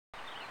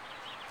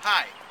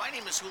Hi, my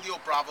name is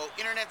Julio Bravo,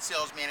 Internet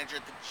Sales Manager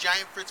at the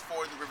Giant Fritz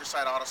Ford, the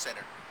Riverside Auto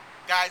Center.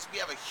 Guys, we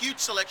have a huge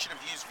selection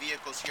of used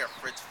vehicles here at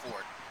Fritz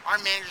Ford. Our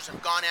managers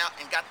have gone out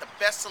and got the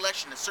best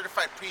selection of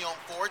certified pre-owned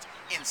Fords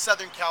in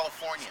Southern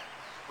California.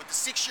 With the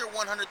 6-year,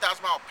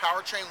 100,000-mile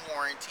powertrain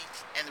warranty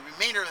and the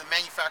remainder of the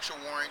manufacturer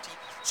warranty,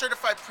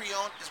 certified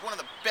pre-owned is one of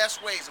the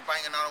best ways of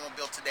buying an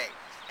automobile today.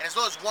 And as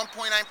low as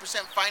 1.9%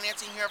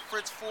 financing here at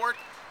Fritz Ford,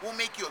 we'll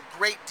make you a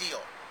great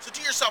deal. So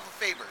do yourself a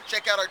favor,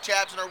 check out our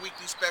tabs and our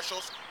weekly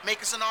specials,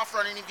 make us an offer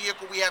on any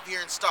vehicle we have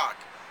here in stock.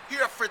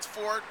 Here at Fritz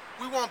Ford,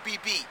 we won't be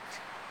beat.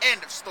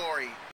 End of story.